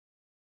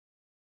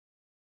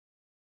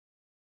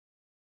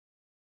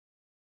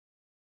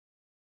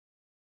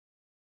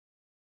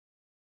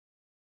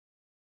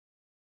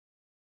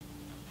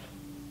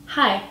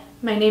Hi,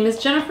 my name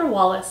is Jennifer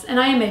Wallace and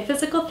I am a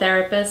physical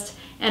therapist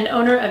and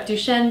owner of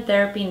Duchenne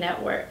Therapy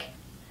Network.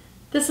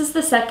 This is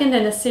the second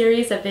in a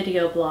series of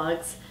video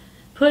blogs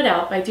put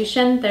out by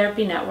Duchenne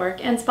Therapy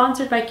Network and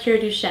sponsored by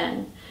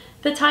CureDuchenne.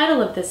 The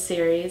title of this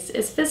series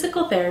is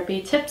Physical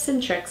Therapy Tips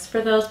and Tricks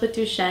for Those with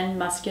Duchenne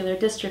Muscular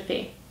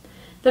Dystrophy.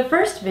 The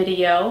first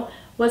video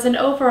was an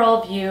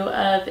overall view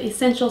of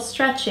essential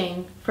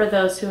stretching for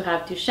those who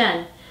have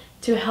Duchenne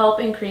to help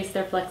increase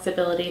their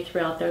flexibility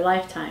throughout their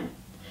lifetime.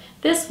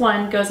 This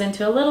one goes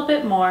into a little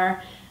bit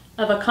more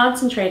of a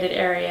concentrated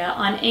area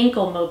on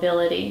ankle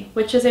mobility,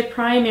 which is a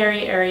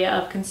primary area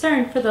of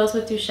concern for those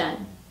with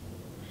Duchenne.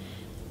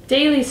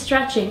 Daily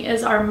stretching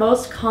is our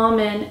most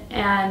common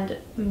and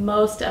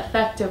most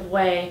effective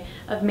way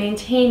of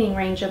maintaining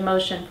range of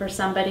motion for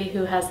somebody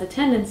who has the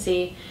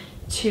tendency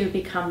to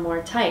become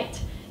more tight.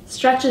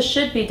 Stretches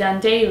should be done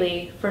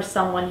daily for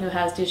someone who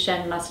has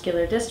Duchenne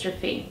muscular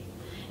dystrophy.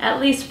 At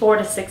least 4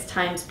 to 6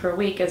 times per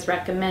week is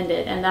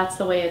recommended, and that's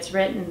the way it's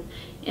written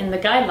in the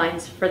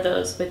guidelines for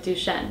those with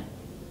Duchenne.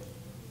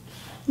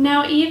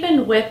 Now,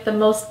 even with the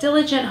most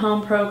diligent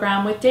home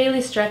program with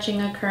daily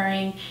stretching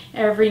occurring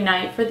every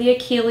night for the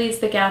Achilles,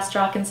 the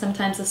gastroc, and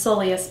sometimes the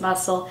soleus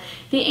muscle,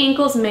 the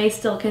ankles may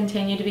still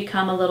continue to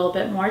become a little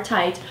bit more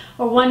tight,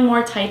 or one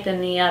more tight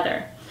than the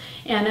other.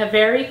 And a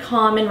very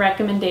common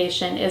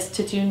recommendation is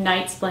to do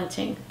night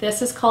splinting.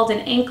 This is called an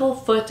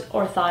ankle-foot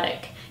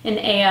orthotic, an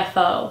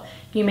AFO.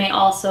 You may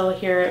also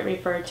hear it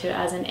referred to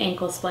as an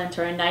ankle splint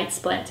or a night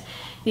splint.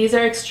 These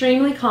are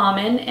extremely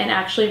common and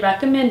actually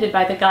recommended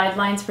by the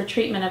guidelines for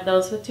treatment of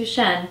those with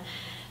Duchenne.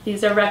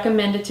 These are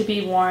recommended to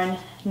be worn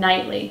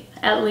nightly,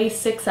 at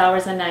least 6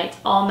 hours a night.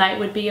 All night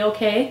would be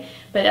okay,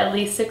 but at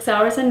least 6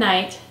 hours a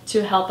night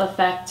to help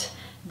affect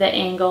the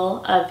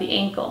angle of the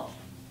ankle.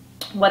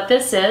 What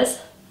this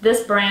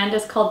brand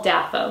is called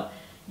DAFO,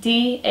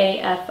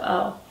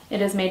 D-A-F-O.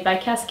 It is made by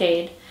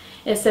Cascade.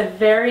 It's a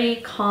very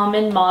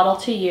common model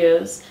to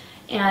use,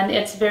 and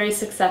it's very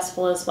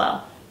successful as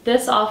well.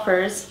 This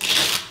offers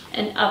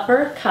an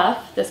upper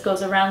cuff. This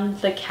goes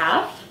around the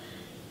calf,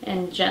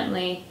 and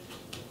gently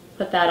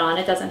put that on.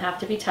 It doesn't have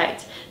to be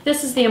tight.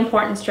 This is the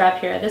important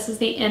strap here. This is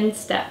the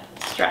instep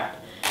strap.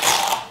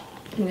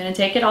 I'm going to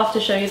take it off to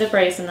show you the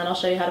brace, and then I'll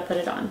show you how to put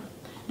it on.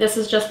 This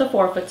is just the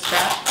forefoot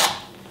strap.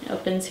 It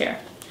opens here.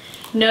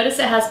 Notice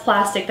it has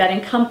plastic that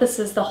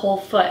encompasses the whole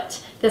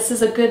foot. This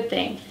is a good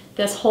thing.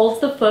 This holds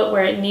the foot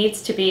where it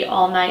needs to be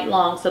all night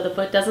long, so the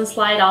foot doesn't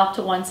slide off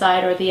to one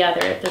side or the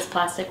other if this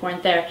plastic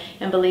weren't there.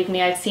 And believe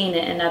me, I've seen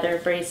it in other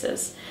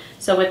braces.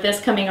 So with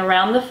this coming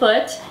around the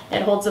foot,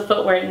 it holds the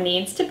foot where it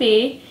needs to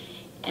be,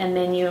 and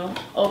then you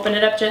open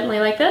it up gently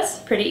like this.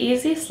 Pretty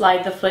easy.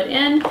 Slide the foot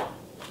in,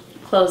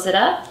 close it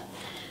up.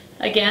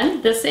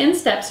 Again, this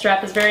instep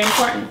strap is very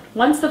important.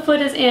 Once the foot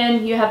is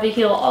in, you have the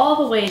heel all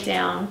the way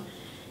down.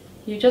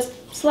 You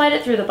just slide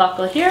it through the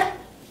buckle here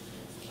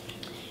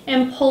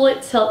and pull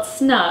it till it's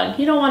snug.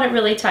 You don't want it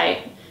really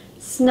tight.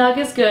 Snug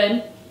is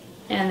good,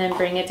 and then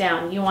bring it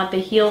down. You want the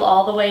heel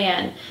all the way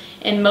in.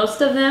 In most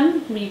of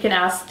them, you can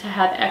ask to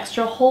have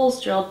extra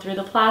holes drilled through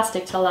the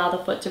plastic to allow the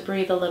foot to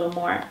breathe a little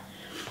more.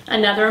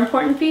 Another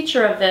important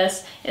feature of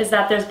this is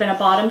that there's been a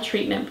bottom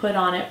treatment put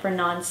on it for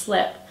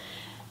non-slip.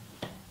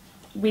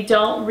 We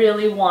don't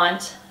really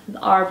want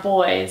our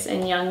boys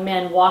and young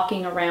men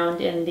walking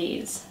around in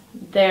these.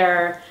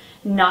 They're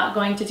not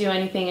going to do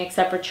anything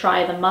except for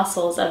try the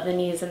muscles of the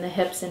knees and the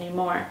hips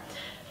anymore.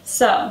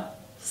 So,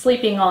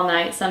 sleeping all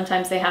night,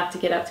 sometimes they have to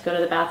get up to go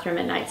to the bathroom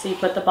at night. So you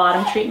put the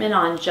bottom treatment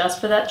on just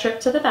for that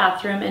trip to the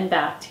bathroom and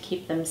back to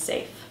keep them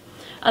safe.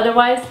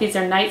 Otherwise, these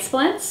are night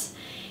splints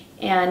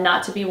and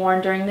not to be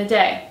worn during the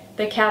day.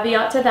 The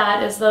caveat to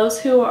that is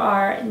those who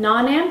are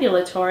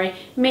non-ambulatory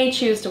may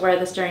choose to wear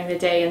this during the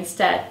day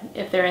instead.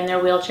 If they're in their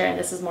wheelchair and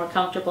this is more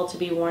comfortable to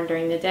be worn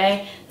during the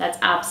day, that's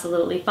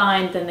absolutely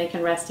fine. Then they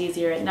can rest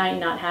easier at night and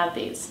not have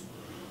these.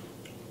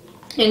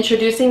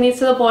 Introducing these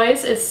to the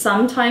boys is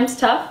sometimes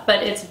tough,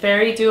 but it's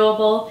very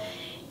doable,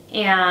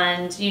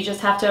 and you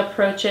just have to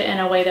approach it in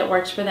a way that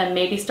works for them.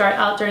 Maybe start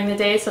out during the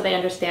day so they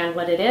understand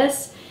what it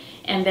is,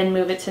 and then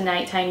move it to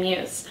nighttime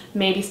use.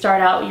 Maybe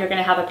start out, you're going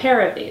to have a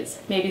pair of these.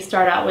 Maybe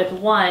start out with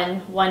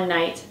one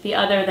night, the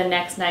other the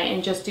next night,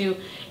 and just do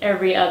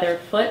every other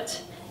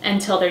foot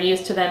until they're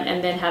used to them,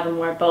 and then have them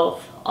wear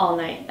both all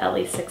night, at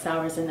least 6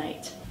 hours a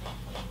night.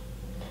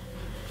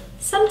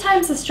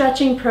 Sometimes the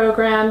stretching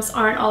programs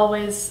aren't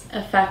always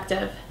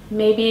effective.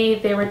 Maybe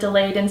they were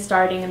delayed in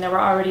starting and there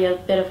were already a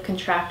bit of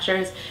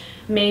contractures.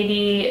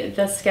 Maybe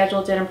the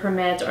schedule didn't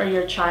permit, or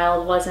your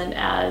child wasn't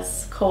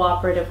as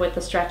cooperative with the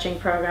stretching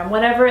program.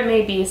 Whatever it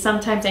may be,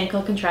 sometimes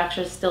ankle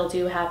contractures still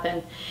do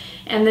happen.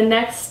 And the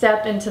next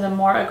step into the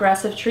more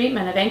aggressive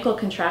treatment of ankle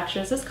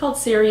contractures is called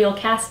serial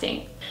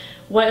casting.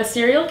 What a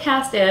serial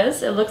cast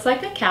is, it looks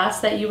like a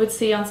cast that you would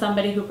see on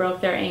somebody who broke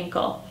their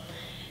ankle.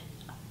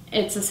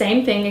 It's the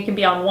same thing, it can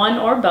be on one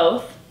or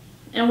both.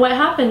 And what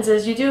happens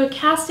is you do a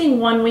casting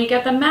 1 week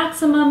at the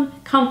maximum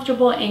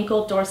comfortable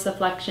ankle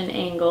dorsiflexion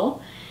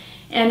angle,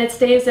 and it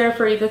stays there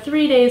for either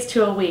 3 days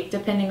to a week,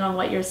 depending on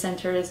what your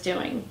center is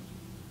doing.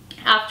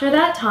 After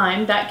that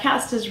time, that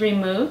cast is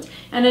removed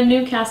and a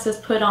new cast is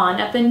put on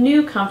at the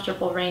new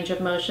comfortable range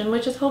of motion,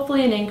 which is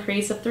hopefully an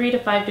increase of 3 to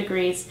 5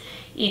 degrees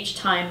each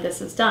time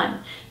this is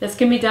done. This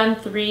can be done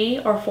 3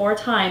 or 4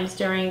 times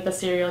during the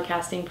serial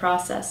casting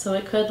process, so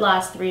it could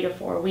last 3 to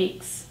 4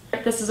 weeks.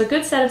 This is a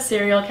good set of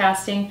serial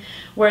casting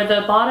where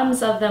the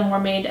bottoms of them were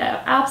made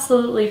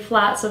absolutely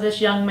flat so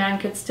this young man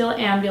could still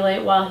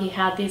ambulate while he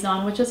had these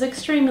on, which is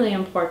extremely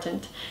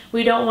important.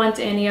 We don't want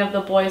any of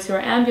the boys who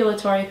are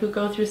ambulatory who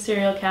go through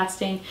serial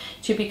casting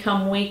to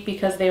become weak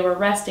because they were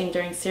resting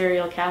during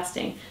serial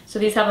casting. So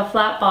these have a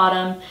flat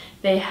bottom.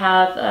 They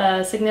have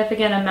a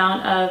significant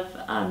amount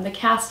of the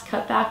cast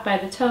cut back by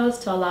the toes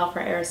to allow for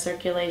air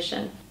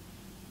circulation.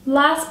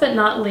 Last but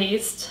not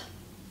least,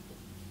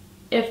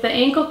 if the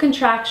ankle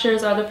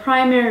contractures are the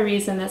primary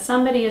reason that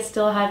somebody is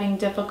still having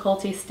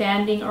difficulty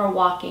standing or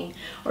walking,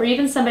 or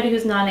even somebody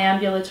who's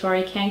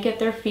non-ambulatory can't get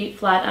their feet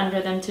flat under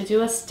them to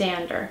do a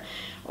stander,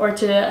 or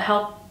to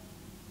help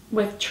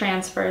with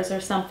transfers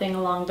or something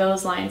along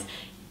those lines,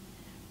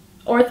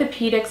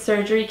 orthopedic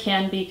surgery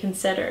can be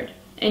considered,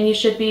 and you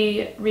should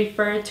be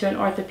referred to an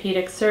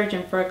orthopedic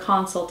surgeon for a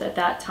consult at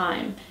that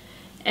time.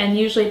 And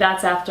usually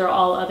that's after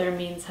all other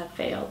means have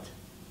failed.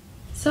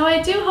 So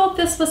I do hope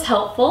this was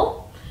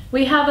helpful.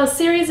 We have a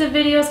series of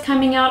videos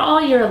coming out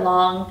all year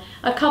long.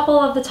 A couple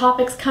of the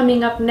topics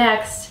coming up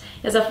next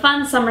is a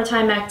fun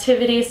summertime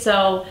activity,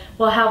 so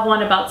we'll have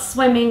one about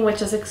swimming,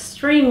 which is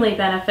extremely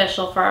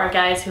beneficial for our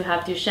guys who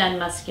have Duchenne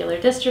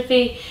muscular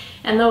dystrophy,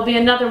 and there'll be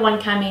another one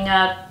coming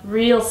up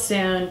real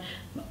soon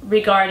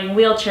regarding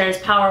wheelchairs,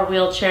 power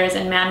wheelchairs,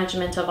 and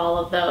management of all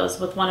of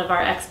those with one of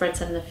our experts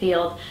in the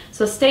field.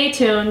 So stay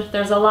tuned,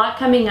 there's a lot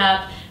coming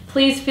up.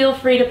 Please feel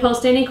free to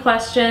post any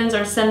questions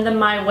or send them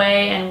my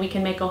way, and we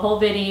can make a whole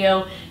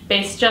video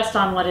based just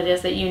on what it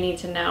is that you need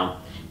to know.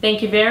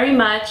 Thank you very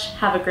much.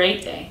 Have a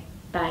great day.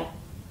 Bye.